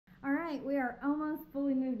right, we are almost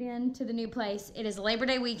fully moved into the new place. It is Labor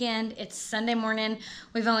Day weekend. It's Sunday morning.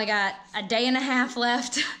 We've only got a day and a half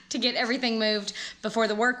left to get everything moved before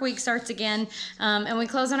the work week starts again, and we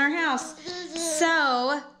close on our house.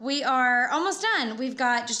 So we are almost done. We've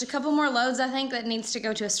got just a couple more loads, I think, that needs to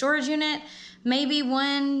go to a storage unit. Maybe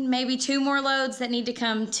one, maybe two more loads that need to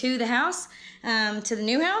come to the house, to the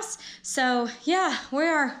new house. So yeah,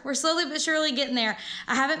 we're slowly but surely getting there.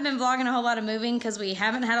 I haven't been vlogging a whole lot of moving because we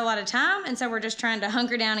haven't had a lot of time, and so we're just trying to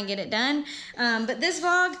hunker down and get it done. But this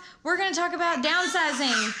vlog, we're gonna talk about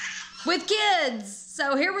downsizing with kids.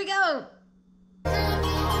 So here we go.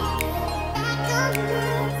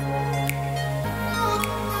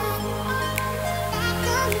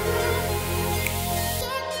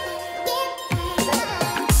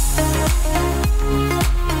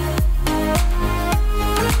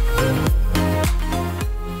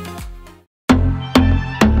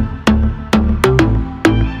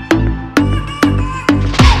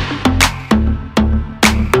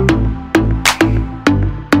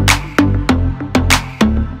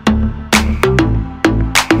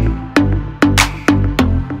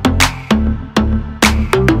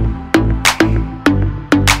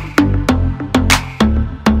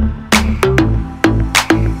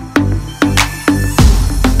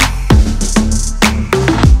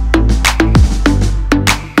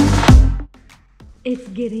 It's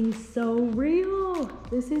getting so real.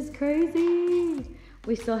 This is crazy.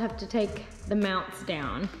 We still have to take the mounts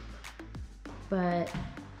down. But,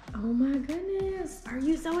 oh my goodness. Are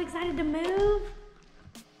you so excited to move?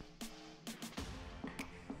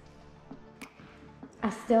 I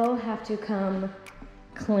still have to come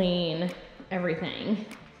clean everything.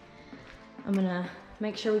 I'm gonna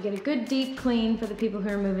make sure we get a good deep clean for the people who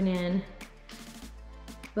are moving in.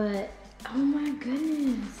 But, oh my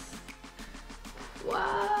goodness.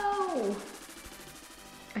 Whoa!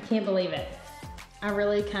 I can't believe it. I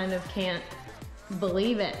really kind of can't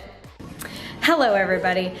believe it. Hello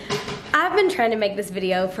everybody. I've been trying to make this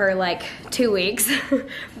video for like 2 weeks,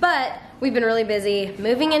 but we've been really busy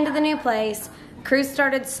moving into the new place. Cruz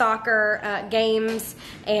started soccer games,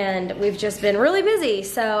 and we've just been really busy.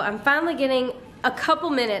 So I'm finally getting a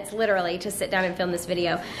couple minutes, literally, to sit down and film this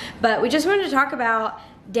video. But we just wanted to talk about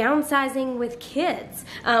downsizing with kids.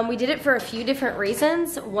 We did it for a few different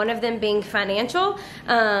reasons, one of them being financial.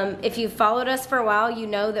 If you've followed us for a while, you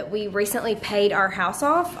know that we recently paid our house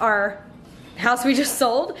off, our house we just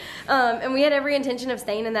sold, and we had every intention of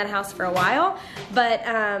staying in that house for a while, but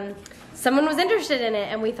someone was interested in it,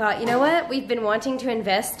 and we thought, you know what, we've been wanting to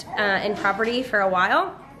invest in property for a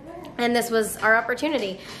while, and this was our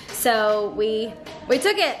opportunity. So we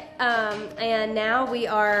took it, and now we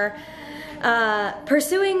are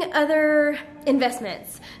pursuing other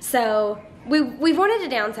investments. So we've wanted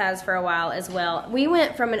to downsize for a while as well. We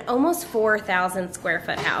went from an almost 4,000 square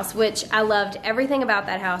foot house, which I loved everything about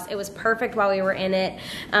that house. It was perfect while we were in it.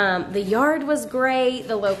 The yard was great.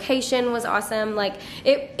 The location was awesome. Like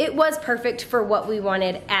it was perfect for what we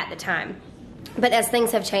wanted at the time. But as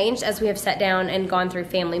things have changed, as we have sat down and gone through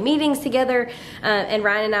family meetings together, and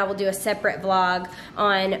Ryan and I will do a separate vlog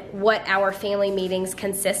on what our family meetings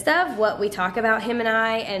consist of, what we talk about, him and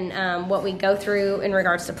I, and what we go through in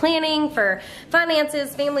regards to planning for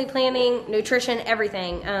finances, family planning, nutrition,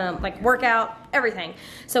 everything, like workout, everything.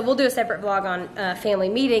 So we'll do a separate vlog on family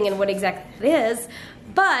meeting and what exactly it is.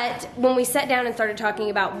 But when we sat down and started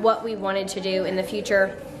talking about what we wanted to do in the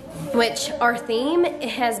future, which our theme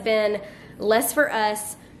has been less for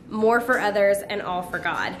us, more for others, and all for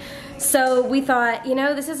God. So we thought, you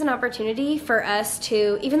know, this is an opportunity for us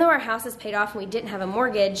to, even though our house is paid off and we didn't have a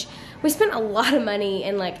mortgage, we spent a lot of money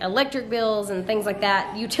in like electric bills and things like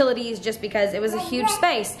that, utilities, just because it was a huge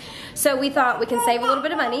space. So we thought we can save a little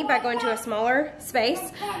bit of money by going to a smaller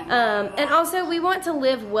space. And also we want to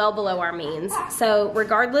live well below our means. So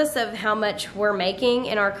regardless of how much we're making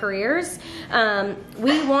in our careers,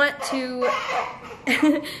 we want to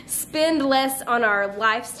spend less on our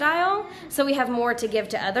lifestyle so we have more to give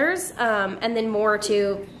to others, and then more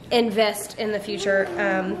to invest in the future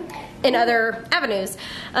in other avenues.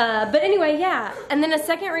 But anyway, yeah. And then a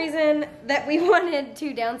second reason that we wanted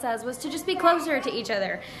to downsize was to just be closer to each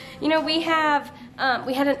other. You know, we had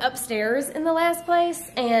an upstairs in the last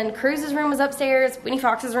place, and Cruz's room was upstairs, Winnie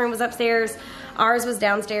Fox's room was upstairs, ours was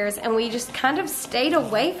downstairs, and we just kind of stayed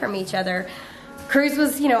away from each other. Cruz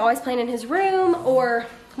was, you know, always playing in his room, or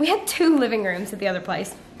we had 2 living rooms at the other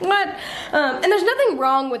place. What? And there's nothing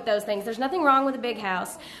wrong with those things. There's nothing wrong with a big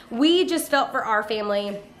house. We just felt for our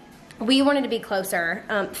family, we wanted to be closer.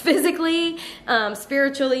 Physically,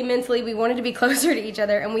 spiritually, mentally, we wanted to be closer to each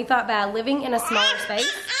other, and we thought by living in a smaller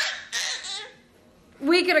space,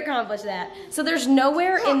 We could accomplish that. So there's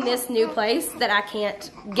nowhere in this new place that I can't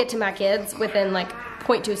get to my kids within like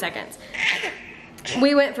 0.2 seconds.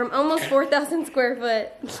 We went from almost 4,000 square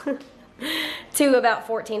foot to about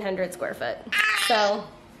 1,400 square foot. So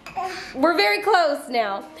we're very close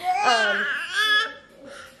now.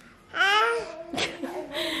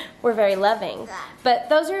 We're very loving. But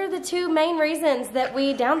those are the two main reasons that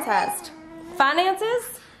we downsized.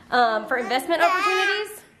 Finances, for investment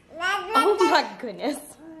opportunities. Oh my goodness.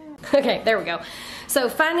 Okay, there we go. So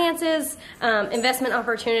finances, investment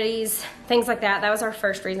opportunities, things like that. That was our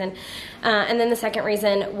first reason. And then the second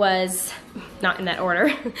reason was, not in that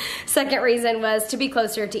order, second reason was to be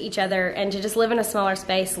closer to each other and to just live in a smaller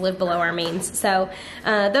space, live below our means. So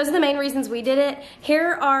those are the main reasons we did it.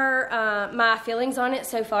 Here are my feelings on it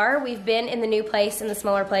so far. We've been in the new place, in the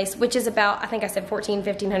smaller place, which is about, I think I said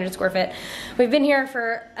 1,500 square foot. We've been here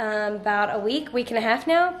for about a week and a half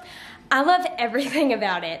now. I love everything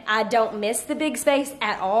about it. I don't miss the big space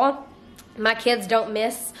at all. My kids don't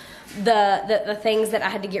miss the things that I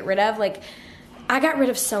had to get rid of. Like, I got rid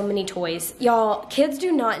of so many toys. Y'all, kids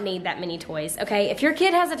do not need that many toys, okay? If your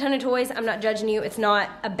kid has a ton of toys, I'm not judging you. It's not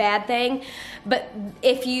a bad thing. But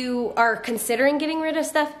if you are considering getting rid of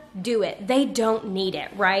stuff, do it. They don't need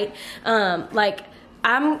it, right?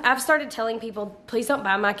 I've started telling people, please don't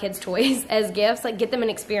buy my kids toys as gifts. Like, get them an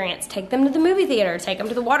experience. Take them to the movie theater. Take them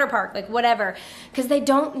to the water park. Like, whatever. Because they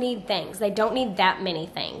don't need things. They don't need that many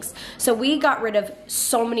things. So we got rid of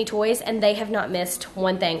so many toys, and they have not missed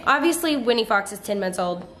one thing. Obviously, Winnie Fox is 10 months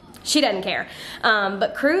old. She doesn't care.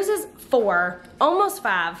 But Cruz is 4, almost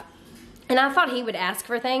 5. And I thought he would ask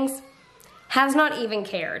for things. Has not even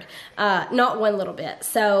cared. Not one little bit.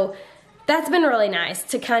 So that's been really nice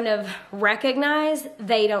to kind of recognize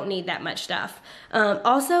they don't need that much stuff.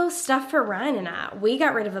 Also, stuff for Ryan and I. We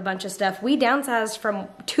got rid of a bunch of stuff. We downsized from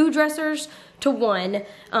 2 dressers to 1,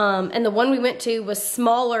 and the one we went to was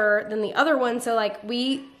smaller than the other one, so like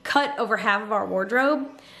we cut over half of our wardrobe,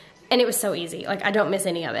 and it was so easy. Like, I don't miss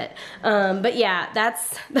any of it. But yeah,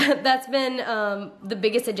 that's been the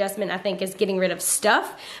biggest adjustment, I think, is getting rid of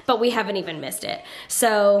stuff, but we haven't even missed it.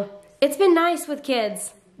 So it's been nice with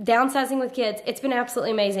kids. Downsizing with kids, it's been absolutely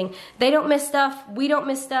amazing. They don't miss stuff, we don't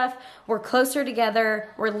miss stuff, we're closer together,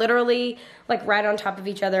 we're literally like right on top of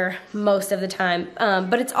each other most of the time.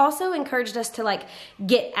 But it's also encouraged us to like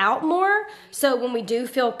get out more, so when we do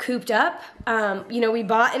feel cooped up, you know, we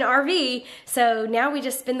bought an RV, so now we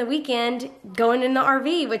just spend the weekend going in the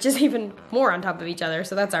RV, which is even more on top of each other,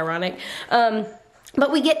 so that's ironic.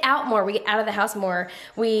 But we get out more, we get out of the house more,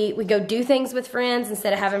 we go do things with friends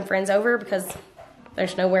instead of having friends over, because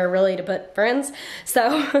there's nowhere really to put friends.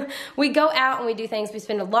 So we go out and we do things. We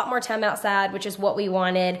spend a lot more time outside, which is what we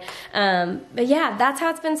wanted. But yeah, that's how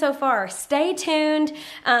it's been so far. Stay tuned.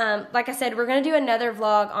 Like I said, we're gonna do another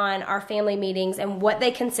vlog on our family meetings and what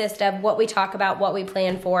they consist of, what we talk about, what we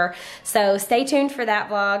plan for. So stay tuned for that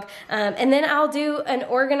vlog. And then I'll do an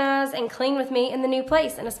organize and clean with me in the new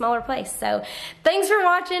place, in a smaller place. So thanks for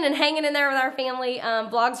watching and hanging in there with our family.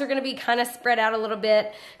 Vlogs are gonna be kind of spread out a little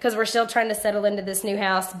bit because we're still trying to settle into this new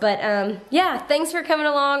house. But yeah, thanks for coming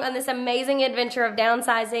along on this amazing adventure of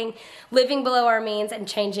downsizing, living below our means, and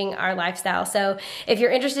changing our lifestyle. So if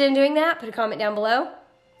you're interested in doing that, put a comment down below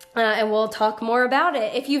and we'll talk more about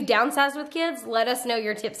it. If you've downsized with kids, let us know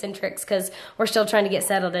your tips and tricks, because we're still trying to get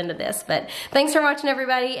settled into this. But thanks for watching,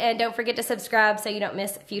 everybody, and don't forget to subscribe so you don't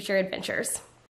miss future adventures.